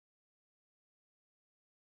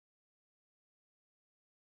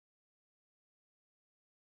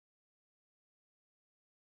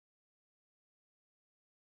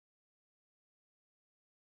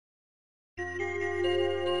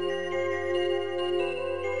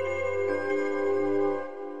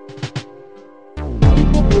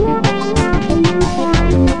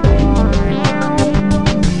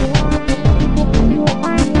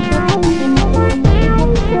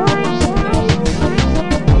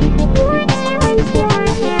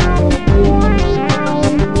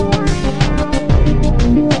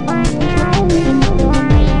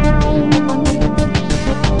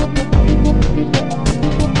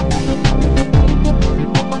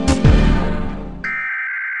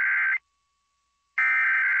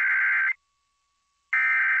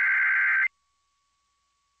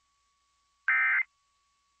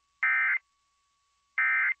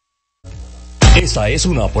Esta es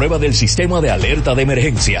una prueba del sistema de alerta de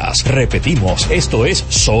emergencias. Repetimos, esto es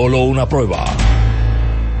solo una prueba.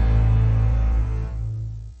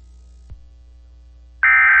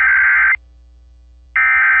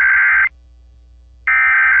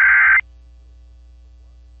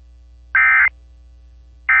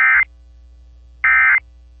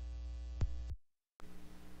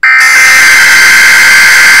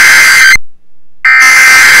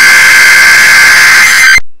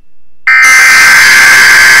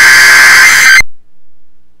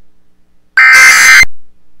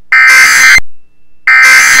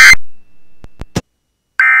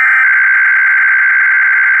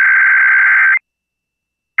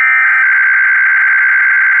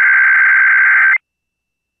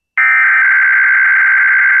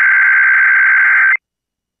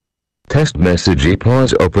 Test message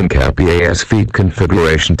IPAWS OpenCap IPAWS feed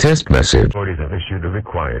configuration test message. Authorities have issued a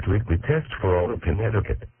required weekly test for all of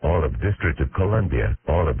Connecticut, all of District of Columbia,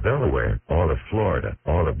 all of Delaware, all of Florida,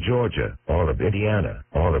 all of Georgia, all of Indiana,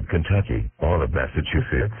 all of Kentucky, all of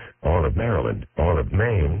Massachusetts, all of Maryland, all of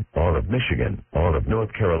Maine, all of Michigan, all of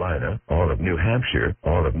North Carolina, all of New Hampshire,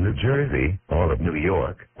 all of New Jersey, all of New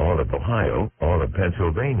York, all of Ohio, all of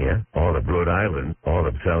Pennsylvania, all of Rhode Island, all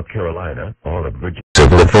of South Carolina, all of Virginia.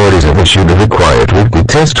 Civil authorities have issued a required weekly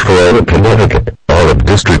test for all of Connecticut, all of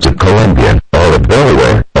District of Columbia, all of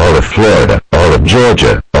Delaware, all of Florida, all of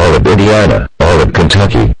Georgia, all of Indiana, all of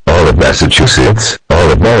Kentucky, all of Massachusetts,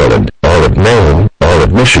 all of Maryland, all of Maine, all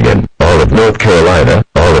of Michigan, all of North Carolina,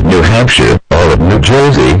 all of New Hampshire, all of New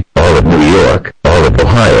Jersey, all of New York, all of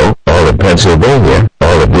Ohio, all of Pennsylvania,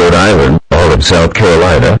 all of Rhode Island, all of South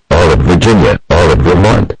Carolina, all of Virginia, all of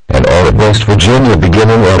Vermont, and all of West Virginia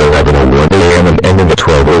beginning at 11:01 a.m. and ending at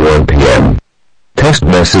 12:01 p.m. Test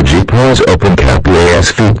message IPAWS OpenCap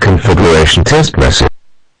IPAWS feed configuration test message.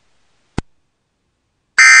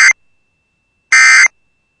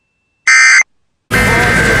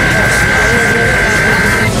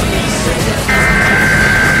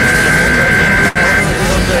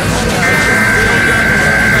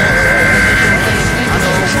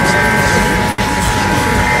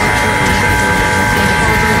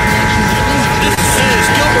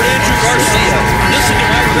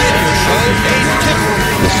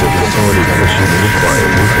 Authorities have issued a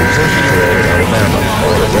required weekly test for all of Alabama,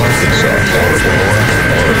 all of Arkansas, all of Illinois,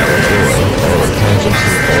 all of Illinois, all of Kansas,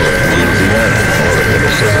 all of Louisiana, all of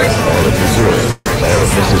Minnesota, all of Missouri, all of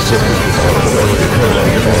Mississippi, all of North Dakota,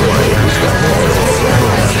 all of Wisconsin, all of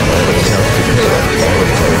Oklahoma, all of South Dakota, all of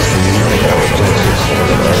Tennessee, all of Texas, all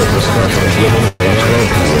of Wisconsin, beginning at 12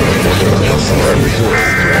 p.m. all of Missouri.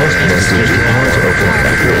 Test message IPAWS OpenCap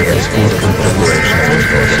IPAWS feed configuration test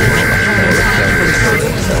message. All of South Dakota,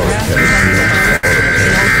 all of Tennessee, all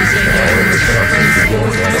of Kansas, all of Wisconsin, beginning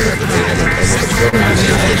at 11 a.m. and ending at 12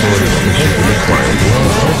 p.m. Authorities have issued a required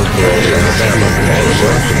weekly test for all of Alabama, all of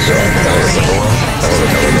Arkansas, all of Illinois, all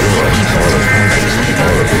of Illinois, all of Kansas,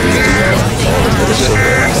 all of Louisiana, all of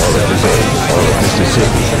Minnesota, all of Missouri, all of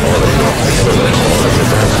Mississippi, all of North Dakota, all of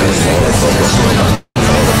Nebraska, all of Oklahoma,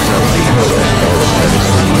 all of South Dakota, all of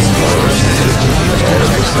Tennessee, all of Texas, all of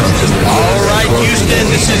Wisconsin. All right, Houston,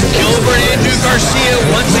 this is Gilbert Andrew Garcia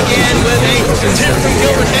once again with a tip from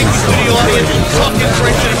Gilbert. Thank you, studio audience, talking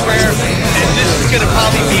French and prayer. And this is going to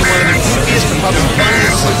probably be one of the goofiest and probably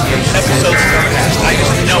funniest episodes of our past. I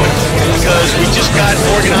just know it because we just got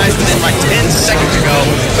organized within like 10 seconds ago.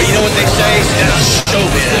 But you know what they say? That's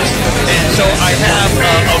showbiz. And so I have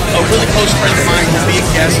a really close friend of mine who will be a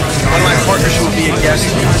guest, one of my partners who will be a guest.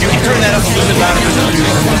 You can turn that up a little bit louder.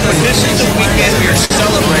 But this is the weekend we are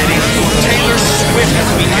celebrating Taylor Swift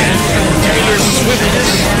weekend. Taylor Swiftness,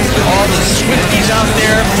 all the Swifties out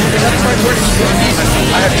there. Is that the right word? Swifties?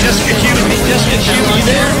 I have Jessica Hughes. Jessica Hughes, are you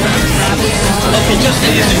there? Okay,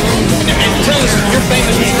 Jessica, and tell us, you're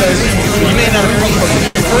famous because you may not have come from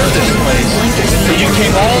the furthest place, but you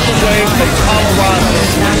came all the way from Colorado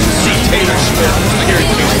to see Taylor Swift here in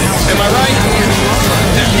Houston. Am I right?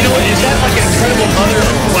 You know what, is that like an incredible mother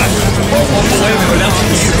on the way for announcing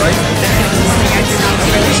to you, right?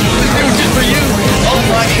 It was just for you. Oh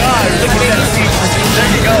my God, look at that. There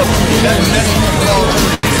you go. That's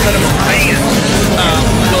incredible. Man.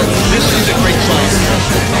 Well, this is a great song.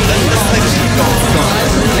 Let's play this song.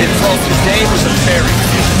 It's called Today Was a Fairy.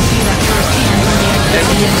 And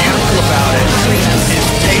what's beautiful about it is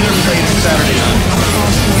Taylor played it Saturday night.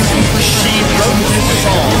 She wrote this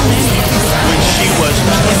song when she was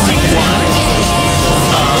 21.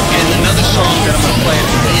 And another song that I'm going to play at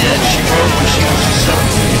the end, she wrote when she was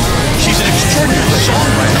 17. She's an extraordinary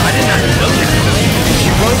songwriter. I did not know that. She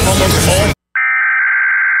wrote almost all.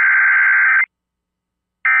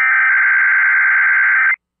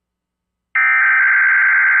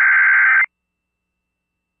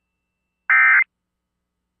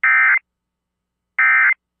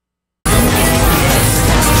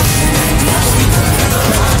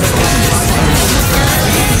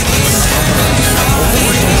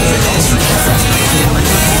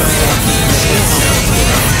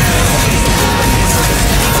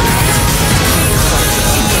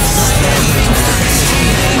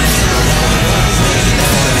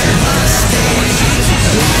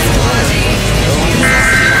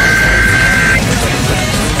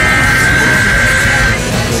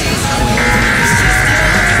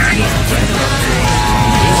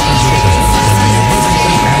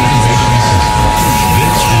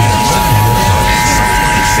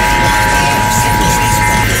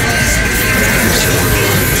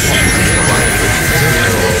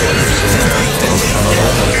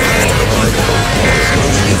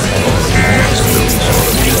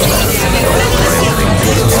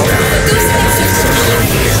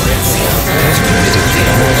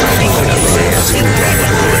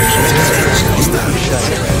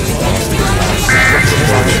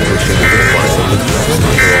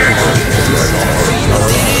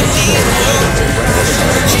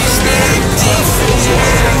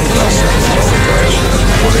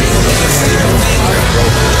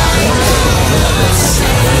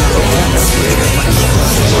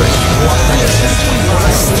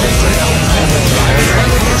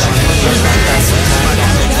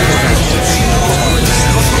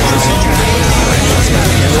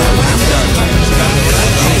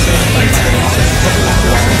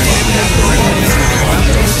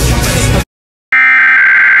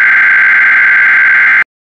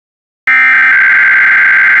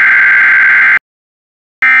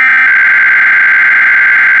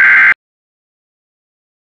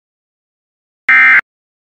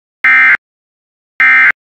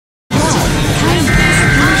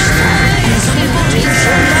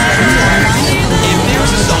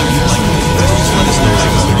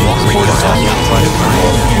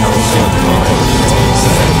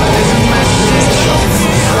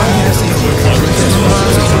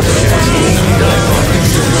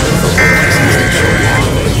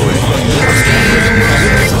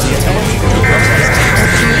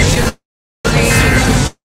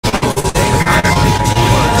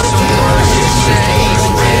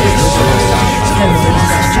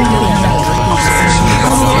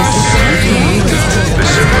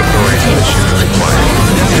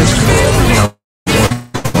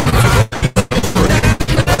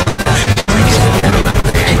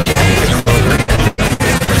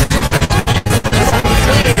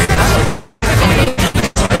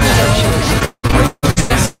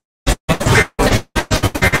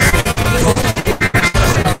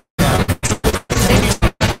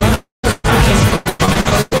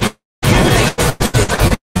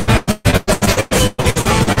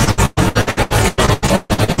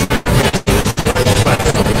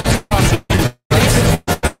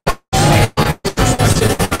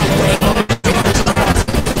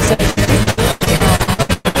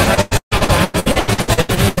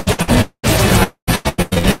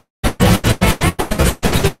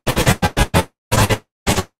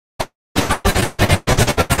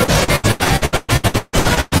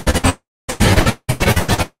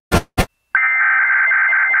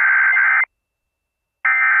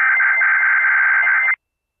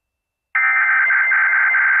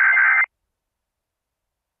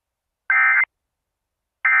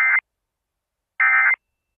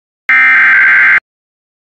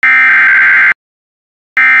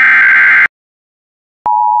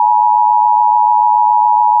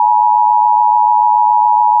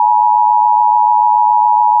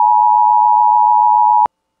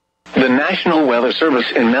 National Weather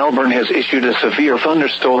Service in Melbourne has issued a severe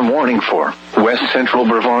thunderstorm warning for west central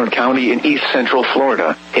Brevard County in east central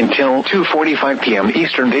Florida until 2:45 p.m.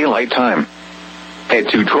 Eastern Daylight Time. At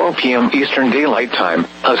 2:12 p.m. Eastern Daylight Time,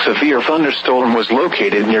 a severe thunderstorm was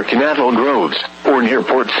located near Canaveral Groves, or near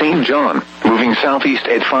Port St. John, moving southeast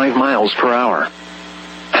at 5 miles per hour.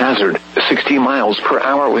 Hazard, 60 miles per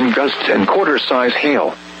hour wind gusts and quarter-size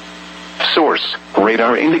hail. Source,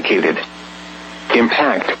 radar indicated.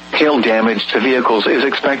 Impact, hail damage to vehicles is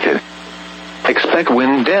expected. Expect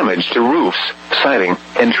wind damage to roofs, siding,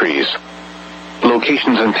 and trees.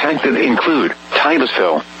 Locations impacted include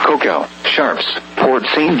Titusville, Cocoa, Sharps, Port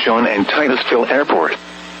St. John, and Titusville Airport.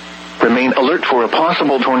 Remain alert for a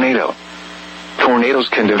possible tornado. Tornadoes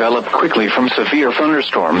can develop quickly from severe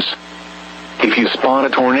thunderstorms. If you spot a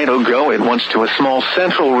tornado, go at once to a small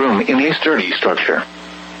central room in a sturdy structure.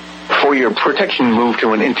 For your protection, move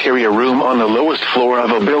to an interior room on the lowest floor of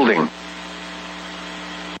a building.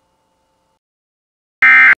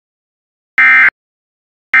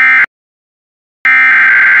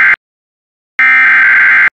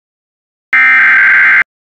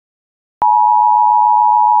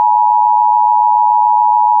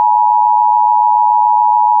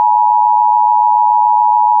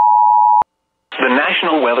 The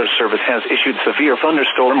National Weather Service has issued severe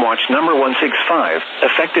thunderstorm watch number 165,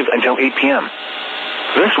 effective until 8 p.m.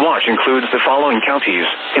 This watch includes the following counties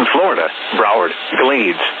in Florida: Broward,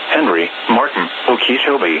 Glades, Henry, Martin,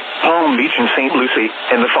 Okeechobee, Palm Beach, and St. Lucie,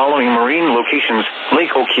 and the following marine locations: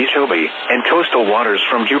 Lake Okeechobee, and coastal waters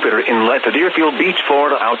from Jupiter Inlet to Deerfield Beach,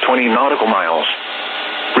 Florida, out 20 nautical miles.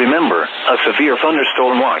 Remember, a severe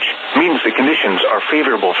thunderstorm watch means the conditions are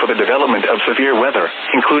favorable for the development of severe weather,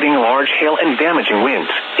 including large hail and damaging winds,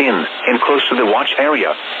 in and close to the watch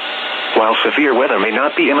area. While severe weather may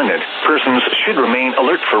not be imminent, persons should remain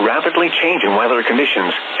alert for rapidly changing weather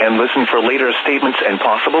conditions and listen for later statements and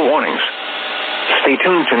possible warnings. Stay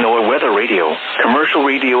tuned to NOAA Weather Radio, commercial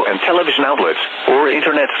radio and television outlets, or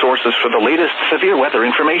internet sources for the latest severe weather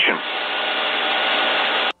information.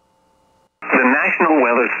 The National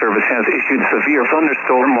Weather Service has issued severe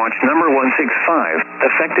thunderstorm watch number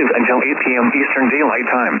 165, effective until 8 p.m. Eastern Daylight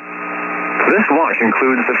Time. This watch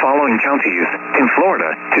includes the following counties in Florida: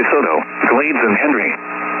 DeSoto, Glades, and Henry.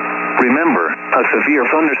 Remember, a severe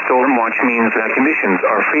thunderstorm watch means that conditions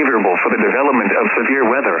are favorable for the development of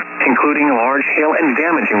severe weather, including large hail and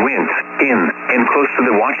damaging winds, in and close to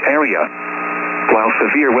the watch area. While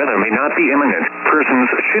severe weather may not be imminent, persons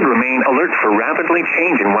should remain alert for rapidly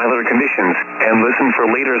changing weather conditions and listen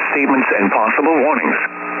for later statements and possible warnings.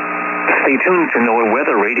 Stay tuned to NOAA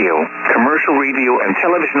Weather Radio, commercial radio and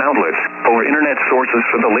television outlets, or internet sources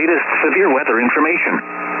for the latest severe weather information.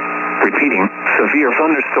 Repeating, severe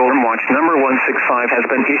thunderstorm watch number 165 has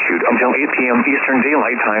been issued until 8 p.m. Eastern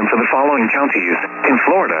Daylight Time for the following counties in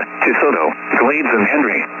Florida: DeSoto, Glades, and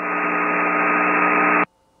Henry.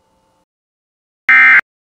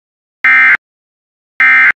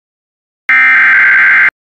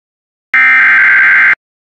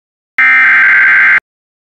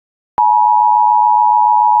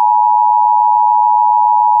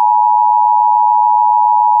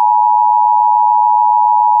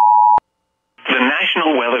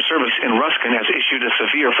 National Weather Service in Ruskin has issued a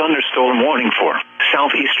severe thunderstorm warning for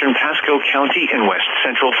southeastern Pasco County in west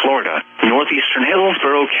central Florida, northeastern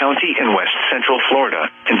Hillsborough County in west central Florida,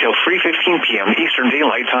 until 3:15 p.m. Eastern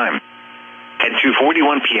Daylight Time. At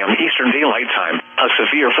 2:41 p.m. Eastern Daylight Time, a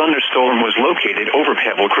severe thunderstorm was located over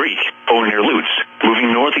Pebble Creek, or near Lutz,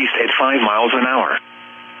 moving northeast at 5 miles an hour.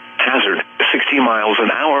 Hazard, 60 miles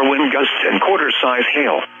an hour wind gusts and quarter-size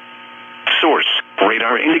hail. Source,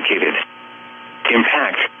 radar indicated.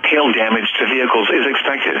 Impact, hail damage to vehicles is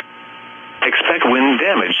expected. Expect wind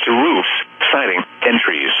damage to roofs, siding, and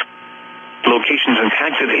trees. Locations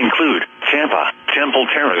impacted include Tampa, Temple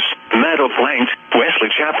Terrace, Meadow Plank, Wesley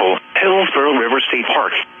Chapel, Hillsborough River State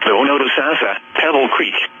Park, Onodosasa, Pebble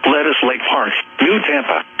Creek, Lettuce Lake Park, New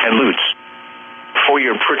Tampa, and Lutz. For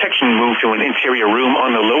your protection, move to an interior room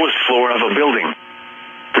on the lowest floor of a building.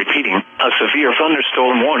 Repeating, a severe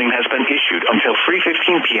thunderstorm warning has been issued until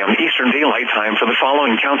 3:15 p.m. Eastern Daylight Time for the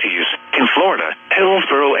following counties in Florida: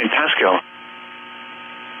 Hillsborough and Pasco.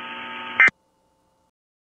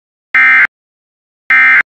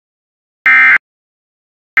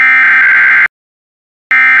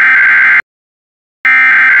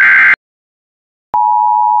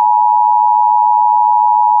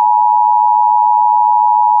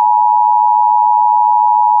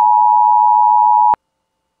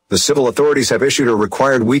 The civil authorities have issued a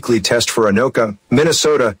required weekly test for Anoka,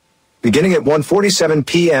 Minnesota, beginning at 1:47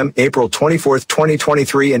 p.m. April 24th,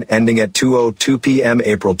 2023, and ending at 2:02 p.m.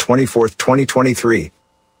 April 24th, 2023.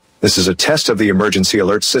 This is a test of the emergency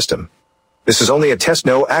alert system. This is only a test.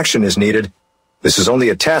 No action is needed. This is only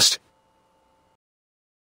a test.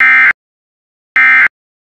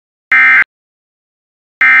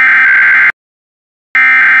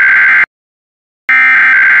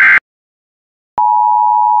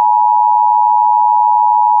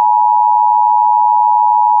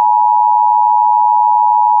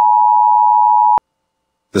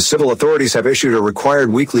 The civil authorities have issued a required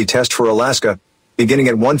weekly test for Alaska, beginning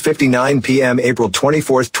at 1:59 p.m. April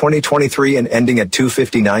 24th, 2023, and ending at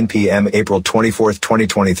 2:59 p.m. April 24th,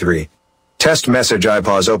 2023. Test message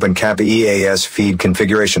IPAWS Open Kappa EAS feed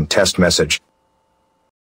configuration test message.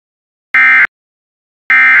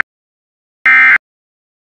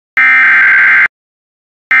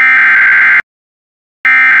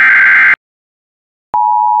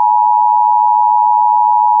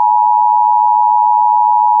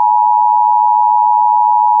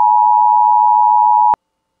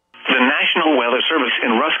 National Weather Service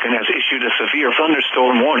in Ruskin has issued a severe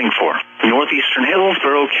thunderstorm warning for northeastern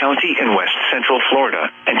Hillsborough County in west central Florida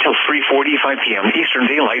until 3:45 p.m. Eastern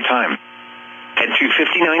Daylight Time. At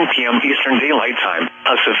 2:59 p.m. Eastern Daylight Time,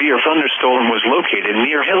 a severe thunderstorm was located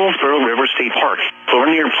near Hillsborough River State Park, or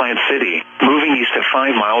near Plant City, moving east at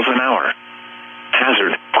 5 miles an hour.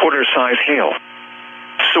 Hazard, quarter-size hail.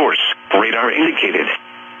 Source, radar indicated.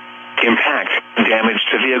 Impact, damage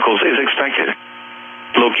to vehicles is expected.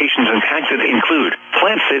 Locations impacted include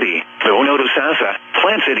Plant City, Onoto-Sasa,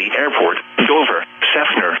 Plant City Airport, Dover,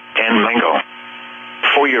 Sefner, and Mango.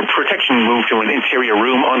 For your protection, move to an interior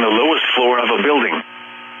room on the lowest floor of a building.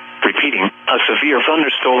 Repeating, a severe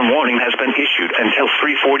thunderstorm warning has been issued until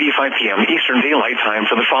 3:45 p.m. Eastern Daylight Time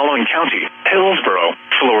for the following county: Hillsborough,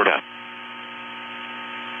 Florida.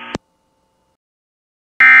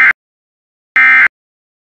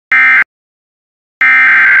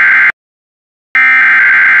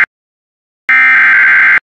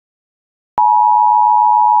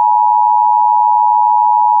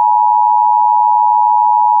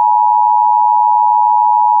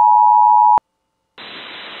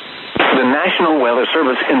 The National Weather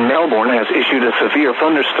Service in Melbourne has issued a severe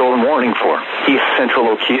thunderstorm warning for east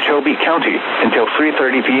central Okeechobee County until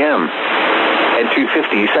 3:30 p.m. At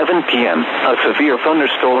 2:57 p.m., a severe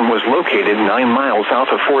thunderstorm was located 9 miles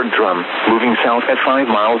south of Fort Drum, moving south at 5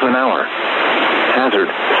 miles an hour. Hazard,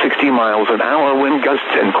 60 miles an hour wind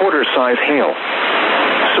gusts and quarter-size hail.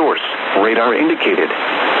 Source, radar indicated.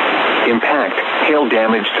 Impact, hail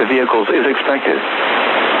damage to vehicles is expected.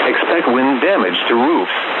 Expect wind damage to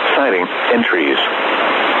roofs, siding, and trees.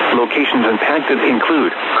 Locations impacted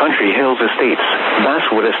include Country Hills Estates,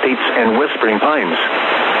 Basswood Estates, and Whispering Pines.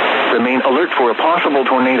 Remain alert for a possible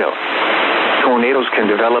tornado. Tornadoes can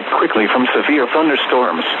develop quickly from severe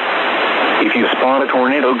thunderstorms. If you spot a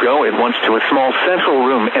tornado, go at once to a small central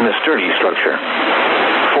room in a sturdy structure.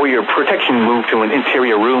 For your protection, move to an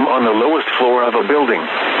interior room on the lowest floor of a building.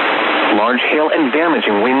 Large hail and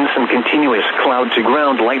damaging winds and continuous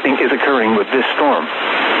cloud-to-ground lightning is occurring with this storm.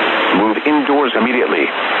 Move indoors immediately.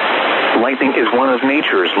 Lightning is one of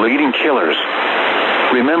nature's leading killers.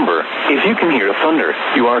 Remember, if you can hear thunder,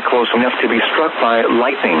 you are close enough to be struck by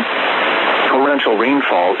lightning. Torrential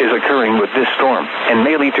rainfall is occurring with this storm and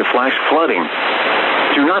may lead to flash flooding.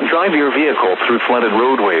 Do not drive your vehicle through flooded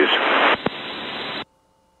roadways.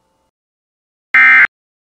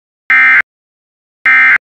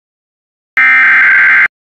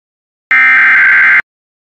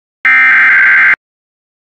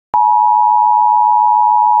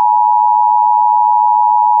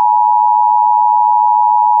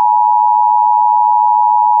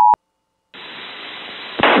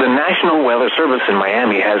 The National Weather Service in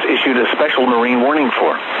Miami has issued a special marine warning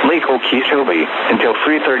for Lake Okeechobee until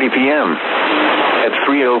 3:30 p.m. At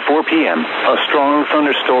 3:04 p.m., a strong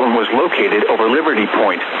thunderstorm was located over Liberty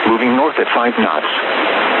Point, moving north at 5 knots.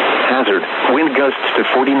 Hazard, wind gusts to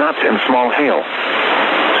 40 knots and small hail.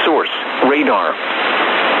 Source, radar.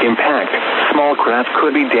 Impact, small craft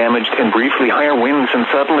could be damaged and briefly higher winds and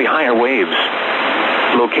suddenly higher waves.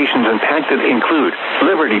 Locations impacted include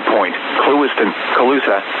Liberty Point, Clewiston,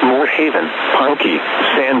 Calusa, Moore Haven, Punky,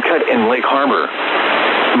 Sandcut, and Lake Harbor.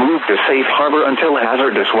 Move to safe harbor until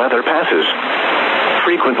hazardous weather passes.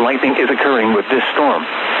 Frequent lightning is occurring with this storm.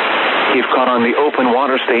 If caught on the open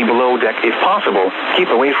water, stay below deck if possible.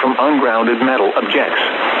 Keep away from ungrounded metal objects.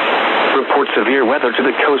 Report severe weather to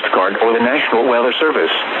the Coast Guard or the National Weather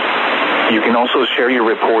Service. You can also share your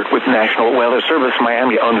report with National Weather Service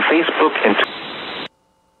Miami on Facebook and Twitter.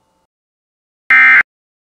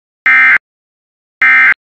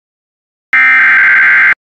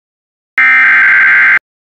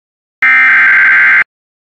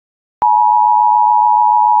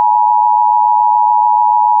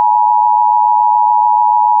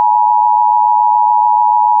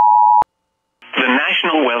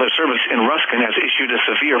 Service in Ruskin has issued a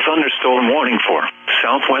severe thunderstorm warning for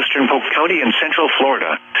southwestern Polk County and central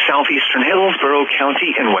Florida, southeastern Hillsborough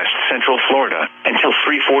County and west central Florida until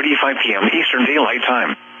 3:45 p.m. Eastern Daylight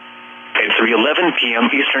Time. At 3:11 p.m.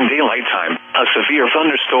 Eastern Daylight Time, a severe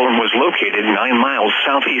thunderstorm was located 9 miles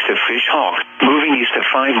southeast of Fish Hawk, moving east at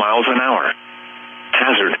 5 miles an hour.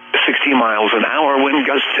 Hazard, 60 miles an hour wind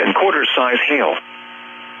gusts and quarter-size hail.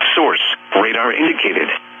 Source, radar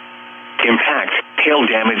indicated. Impact, hail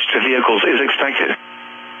damage to vehicles is expected.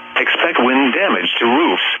 Expect wind damage to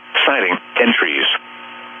roofs, siding, and trees.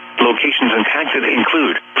 Locations impacted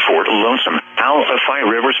include Fort Lonesome, Alphi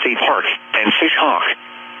River State Park, and Fish Hawk.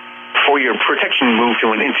 For your protection, move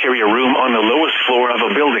to an interior room on the lowest floor of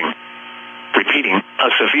a building. Repeating, a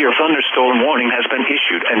severe thunderstorm warning has been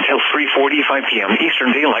issued until 3:45 p.m.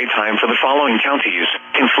 Eastern Daylight Time for the following counties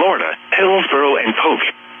in Florida, Hillsborough and Polk.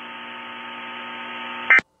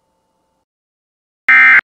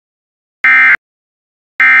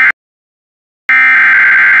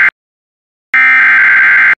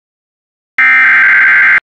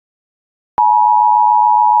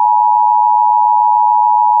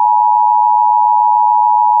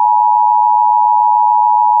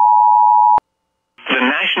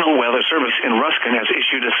 National Weather Service in Ruskin has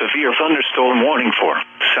issued a severe thunderstorm warning for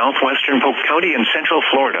southwestern Polk County and central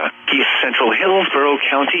Florida, east central Hillsborough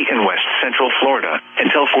County and west central Florida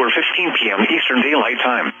until 4:15 p.m. Eastern Daylight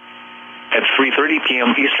Time. At 3:30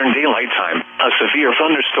 p.m. Eastern Daylight Time, a severe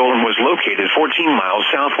thunderstorm was located 14 miles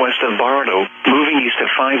southwest of Bardo, moving east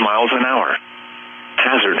at 5 miles an hour.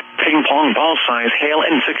 Hazard, ping-pong ball-size hail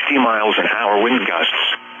and 60 miles an hour wind gusts.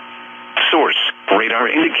 Source, radar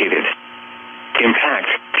indicated. Impact,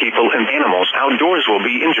 people and animals outdoors will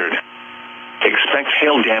be injured. Expect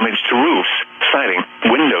hail damage to roofs, siding,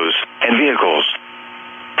 windows, and vehicles.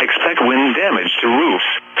 Expect wind damage to roofs,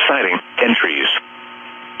 siding, and trees.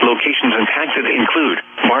 Locations impacted include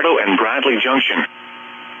Bardo and Bradley Junction.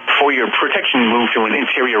 For your protection, move to an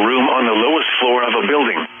interior room on the lowest floor of a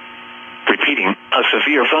building. Repeating, a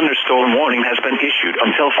severe thunderstorm warning has been issued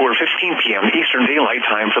until 4:15 p.m. Eastern Daylight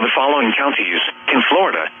Time for the following counties in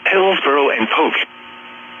Florida, Hillsborough and Polk.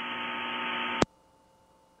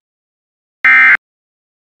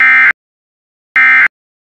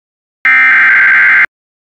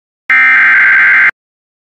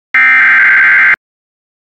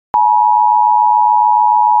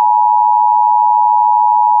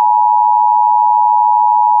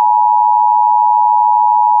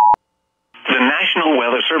 National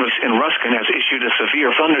Weather Service in Ruskin has issued a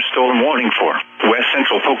severe thunderstorm warning for west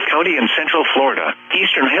central Polk County and central Florida,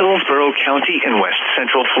 eastern Hillsborough County and west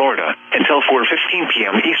central Florida until 4:15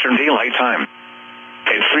 p.m. Eastern Daylight Time.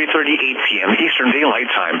 At 3:38 p.m. Eastern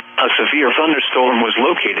Daylight Time, a severe thunderstorm was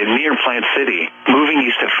located near Plant City, moving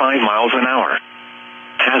east at 5 miles an hour.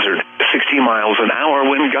 Hazard, 60 miles an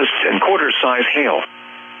hour wind gusts and quarter-size hail.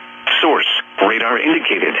 Source, radar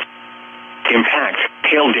indicated. Impact,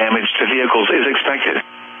 hail damage to vehicles is expected.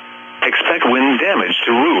 Expect wind damage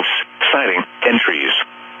to roofs, siding, and trees.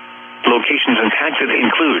 Locations impacted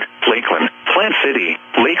include Lakeland, Plant City,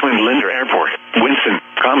 Lakeland Linder Airport, Winston,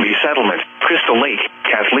 Crombie Settlement, Crystal Lake,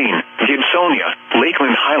 Kathleen, Gibsonia,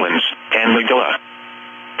 Lakeland Highlands, and Magilla.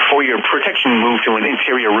 For your protection, move to an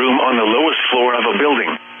interior room on the lowest floor of a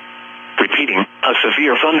building. Repeating, a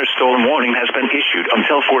severe thunderstorm warning has been issued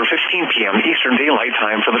until 4:15 p.m. Eastern Daylight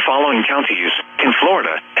Time for the following counties in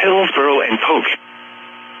Florida, Hillsborough and Polk.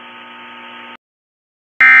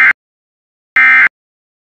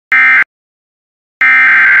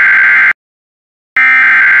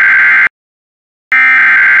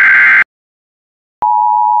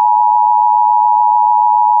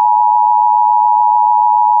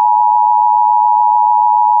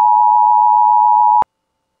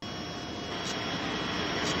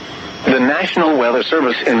 The National Weather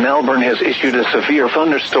Service in Melbourne has issued a severe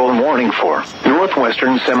thunderstorm warning for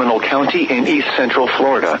northwestern Seminole County in east central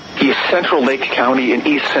Florida, east central Lake County in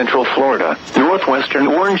east central Florida, northwestern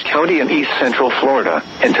Orange County in east central Florida,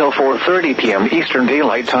 until 4:30 p.m. Eastern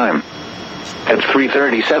Daylight Time. At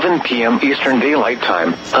 3:37 p.m. Eastern Daylight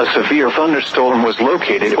Time, a severe thunderstorm was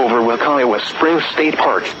located over Wekiwa Springs State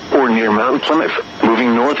Park, or near Mount Plymouth,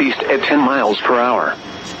 moving northeast at 10 miles per hour.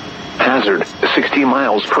 Hazard, 60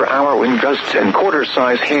 miles per hour wind gusts and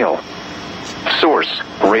quarter-size hail. Source,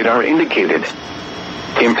 radar indicated.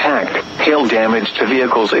 Impact, hail damage to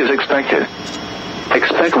vehicles is expected.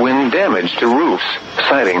 Expect wind damage to roofs,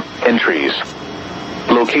 siding, and trees.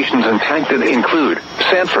 Locations impacted include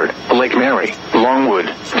Sanford, Lake Mary, Longwood,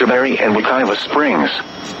 DeBerry, and Wekiwa Springs.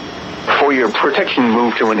 For your protection,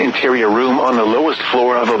 move to an interior room on the lowest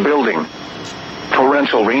floor of a building.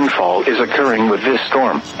 Torrential rainfall is occurring with this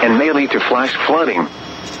storm and may lead to flash flooding.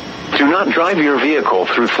 Do not drive your vehicle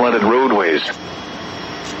through flooded roadways.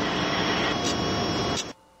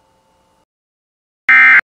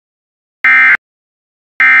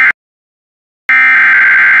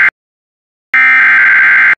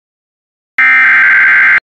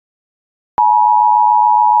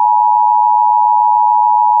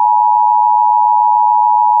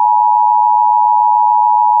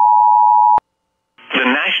 The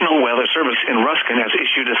National Weather Service in Ruskin has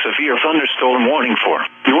issued a severe thunderstorm warning for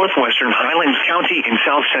northwestern Highlands County in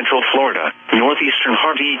south central Florida, northeastern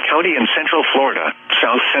Harvey County in central Florida,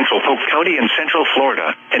 south central Polk County in central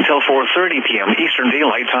Florida, until 4:30 p.m. Eastern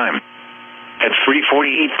Daylight Time. At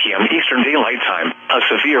 3:48 p.m. Eastern Daylight Time, a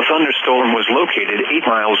severe thunderstorm was located 8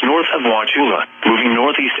 miles north of Wauchula, moving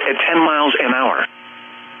northeast at 10 miles an hour.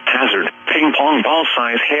 Hazard, ping-pong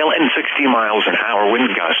ball-size hail and 60 miles an hour wind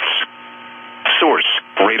gusts. Source,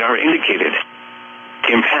 radar indicated.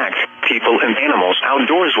 Impact, people and animals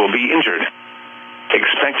outdoors will be injured.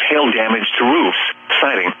 Expect hail damage to roofs,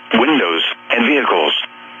 siding, windows, and vehicles.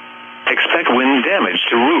 Expect wind damage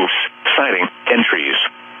to roofs, siding, and trees.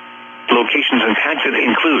 Locations impacted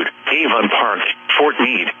include Avon Park, Fort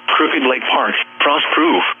Meade, Crooked Lake Park, Frost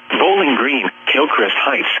Proof, Bowling Green, Hillcrest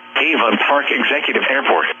Heights, Avon Park Executive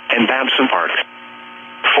Airport, and Babson Park.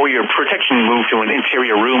 For your protection, move to an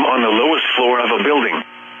interior room on the lowest floor of a building.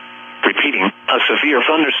 Repeating, a severe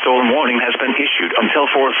thunderstorm warning has been issued until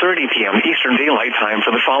 4:30 p.m. Eastern Daylight Time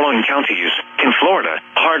for the following counties in Florida: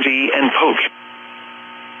 Harvey and Polk.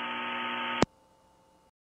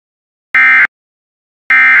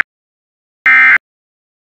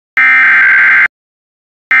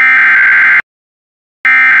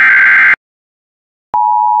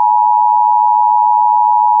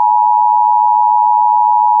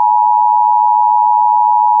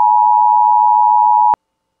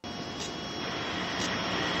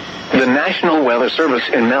 The National Weather Service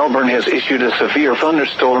in Melbourne has issued a severe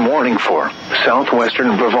thunderstorm warning for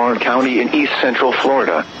southwestern Brevard County in east central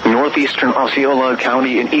Florida, northeastern Osceola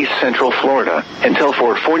County in east central Florida, until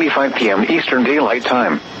 4:45 p.m. Eastern Daylight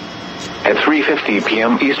Time. At 3:50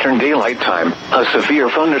 p.m. Eastern Daylight Time, a severe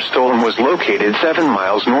thunderstorm was located 7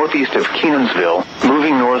 miles northeast of Kenansville,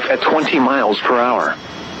 moving north at 20 miles per hour.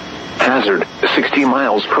 Hazard, 60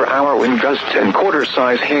 miles per hour wind gusts and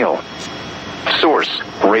quarter-size hail. Source,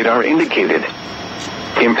 radar indicated.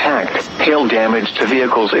 Impact, hail damage to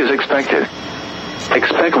vehicles is expected.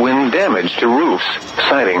 Expect wind damage to roofs,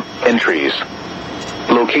 siding, and trees.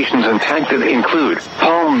 Locations impacted include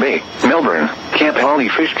Palm Bay, Melbourne, Camp Holly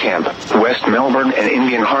Fish Camp, West Melbourne, and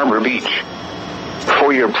Indian Harbor Beach.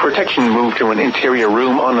 For your protection, move to an interior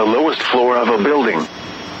room on the lowest floor of a building.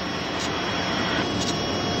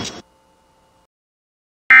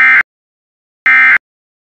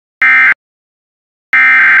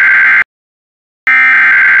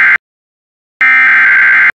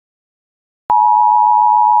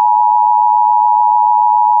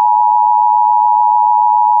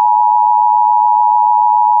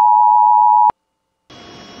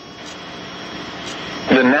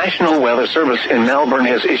 The National Weather Service in Melbourne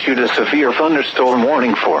has issued a severe thunderstorm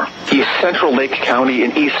warning for East Central Lake County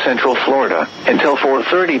in East Central Florida until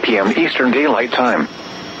 4:30 p.m. Eastern Daylight Time.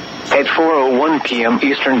 At 4:01 p.m.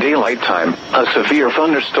 Eastern Daylight Time, a severe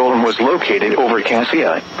thunderstorm was located over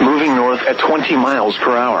Cassia, moving north at 20 miles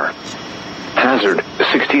per hour. Hazard,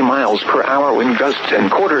 60 miles per hour wind gusts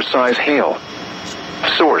and quarter-size hail.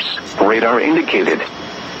 Source, radar indicated.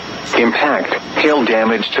 Impact, hail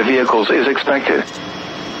damage to vehicles is expected.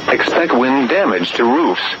 Expect wind damage to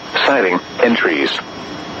roofs, siding, and trees.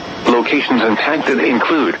 Locations impacted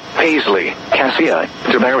include Paisley, Cassia,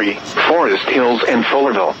 DeBary, Forest Hills, and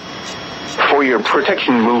Fullerville. For your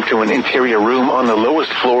protection, move to an interior room on the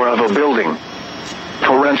lowest floor of a building.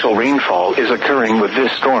 Torrential rainfall is occurring with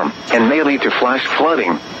this storm and may lead to flash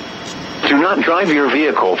flooding. Do not drive your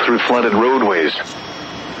vehicle through flooded roadways.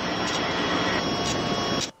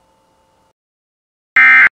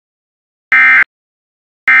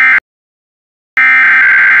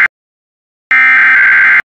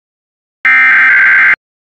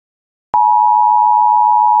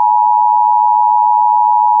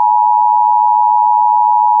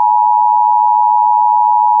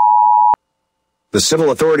 The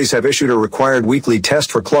civil authorities have issued a required weekly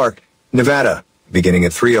test for Clark, Nevada, beginning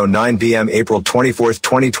at 3:09 p.m. April 24,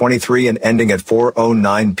 2023 and ending at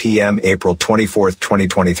 4:09 p.m. April 24,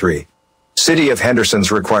 2023. City of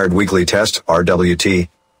Henderson's required weekly test, RWT.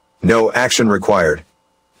 No action required.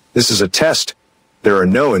 This is a test. There are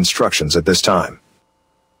no instructions at this time.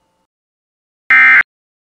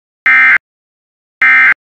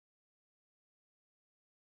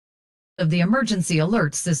 of the emergency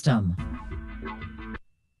alert system.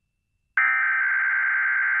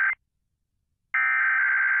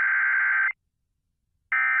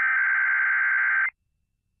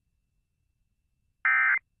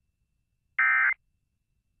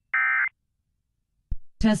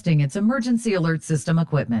 Testing its emergency alert system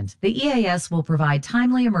equipment. The EAS will provide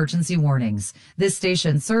timely emergency warnings. This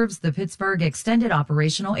station serves the Pittsburgh Extended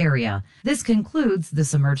Operational Area. This concludes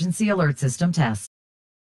this emergency alert system test.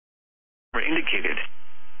 Indicated.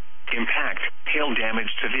 Impact, hail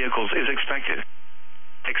damage to vehicles is expected.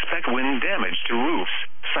 Expect wind damage to roofs,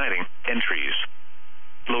 siding, and trees.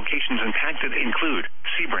 Locations impacted include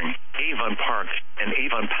Sebring, Avon Park, and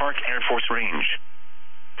Avon Park Air Force Range.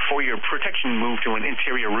 For your protection, move to an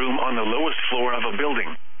interior room on the lowest floor of a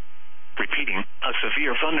building. Repeating, a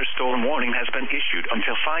severe thunderstorm warning has been issued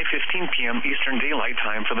until 5:15 p.m. Eastern Daylight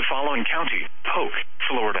Time for the following county: Polk,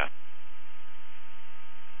 Florida.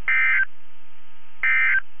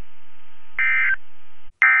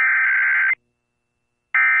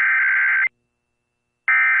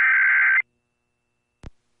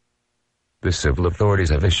 The civil authorities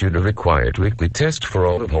have issued a required weekly test for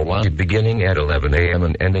all of Hawaii beginning at 11 a.m.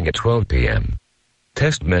 and ending at 12 p.m.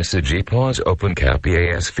 Test message IPAWS open cap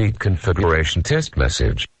EAS feed configuration test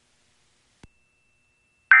message.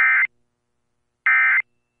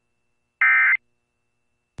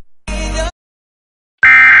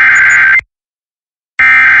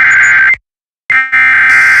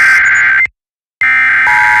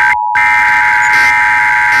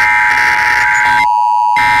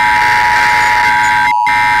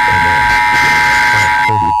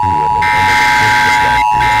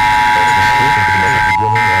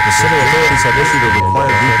 Have issued a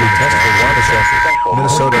required weekly test for Waukesha,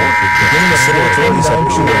 Minnesota. Beginning at civil authorities have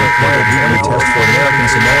issued a required weekly test for American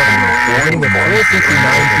Samoan. Beginning at 4:59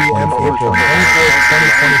 p.m. April 24th,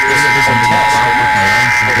 2023. This is a test.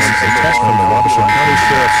 This is a test from the Waukesha County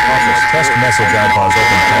Sheriff's Office. Test message IPAWS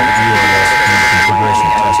open call EAS configuration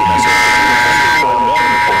test message.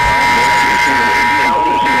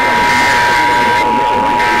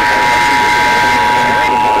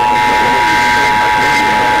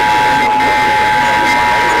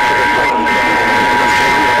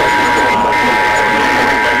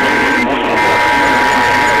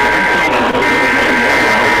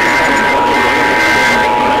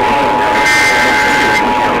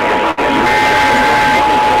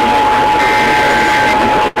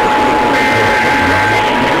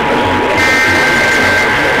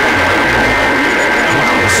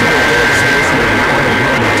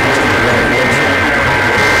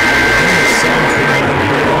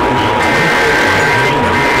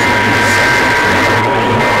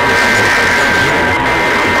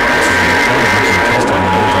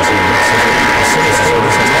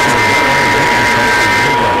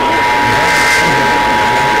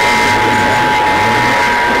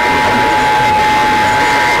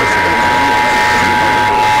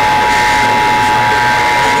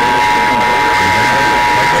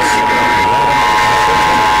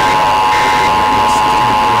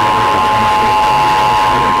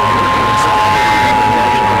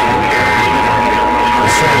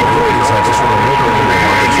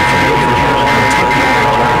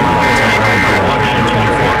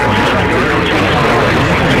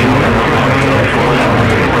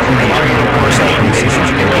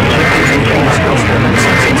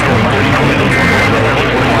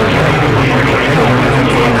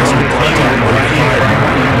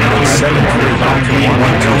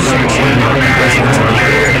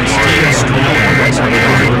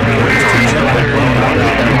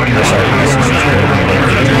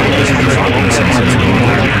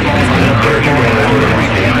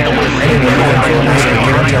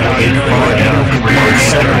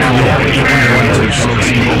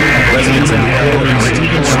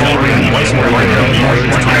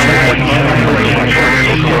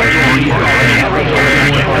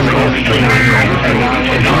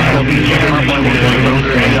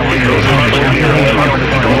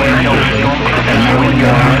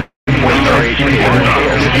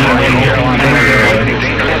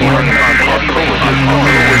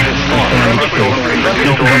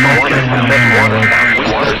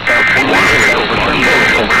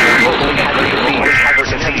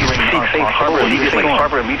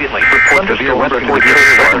 Immediately. Report severe weather to the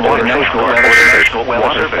National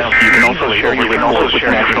Weather Service. You can also share your report with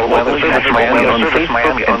National Weather Service Miami on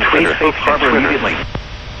Facebook and Twitter. Safe Harbor immediately.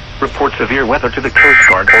 Report severe weather to the Coast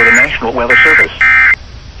Guard or the National Weather Service.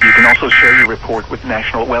 You can also share your report with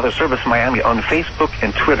National Weather Service Miami on Facebook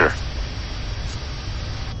and Twitter.